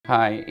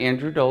Hi,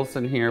 Andrew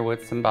Dolson here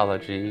with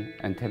Symbology,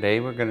 and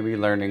today we're going to be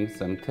learning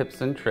some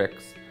tips and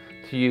tricks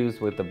to use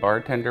with the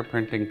BarTender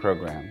printing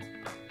program.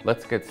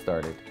 Let's get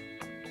started.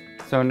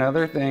 So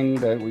another thing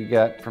that we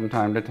get from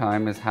time to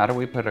time is how do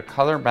we put a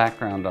color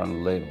background on a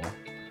label?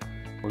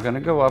 We're going to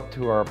go up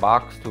to our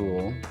box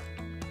tool,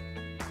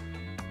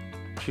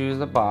 choose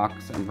a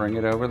box and bring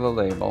it over the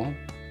label.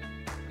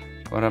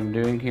 What I'm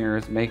doing here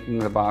is making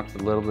the box a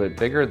little bit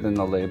bigger than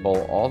the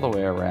label all the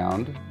way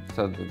around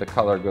so that the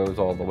color goes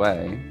all the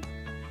way.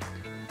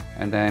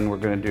 And then we're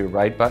going to do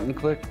right button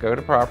click, go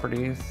to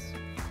properties,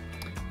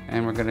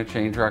 and we're going to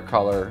change our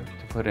color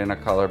to put in a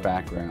color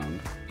background.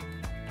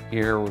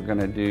 Here we're going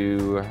to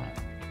do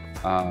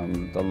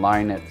the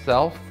line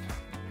itself,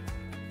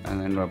 and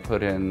then we'll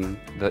put in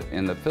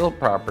the fill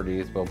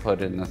properties, we'll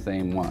put in the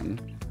same one.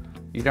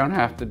 You don't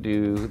have to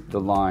do the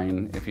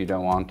line if you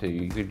don't want to.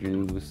 You could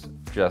use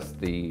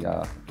just the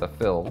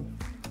fill.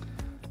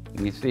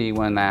 And you see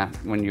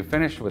when you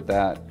finish with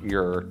that,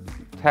 your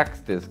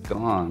text is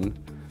gone.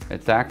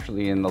 It's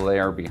actually in the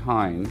layer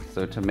behind.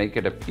 So to make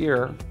it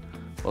appear,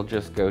 we'll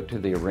just go to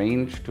the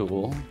Arrange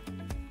tool,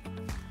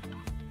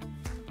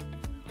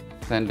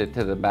 send it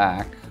to the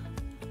back,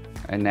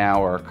 and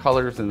now our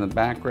color's in the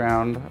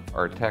background,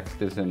 our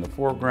text is in the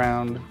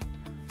foreground,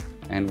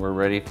 and we're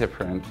ready to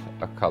print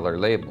a color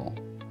label.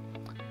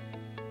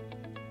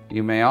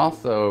 You may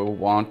also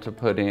want to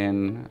put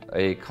in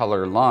a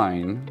color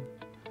line.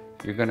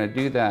 You're going to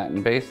do that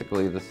in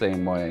basically the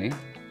same way.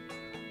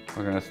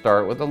 We're going to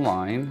start with a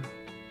line,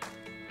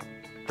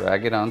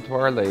 drag it onto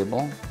our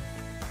label,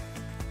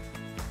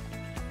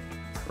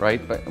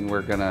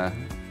 we're going to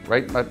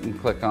right button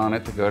click on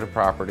it to go to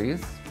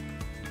properties,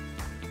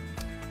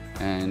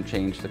 and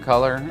change the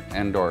color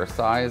and or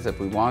size if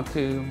we want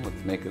to.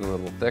 Let's make it a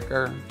little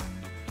thicker.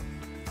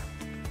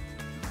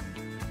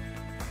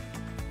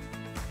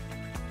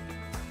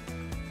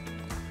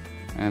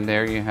 And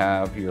there you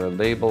have your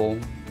label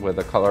with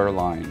a color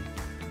line.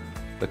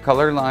 The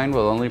color line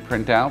will only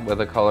print out with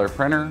a color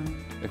printer.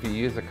 If you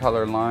use a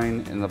color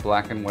line in the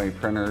black and white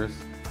printers,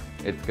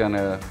 it's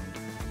gonna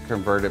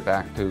convert it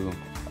back to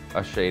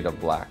a shade of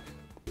black.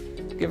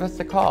 Give us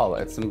a call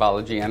at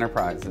Symbology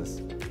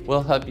Enterprises.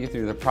 We'll help you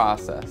through the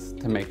process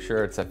to make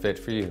sure it's a fit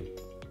for you.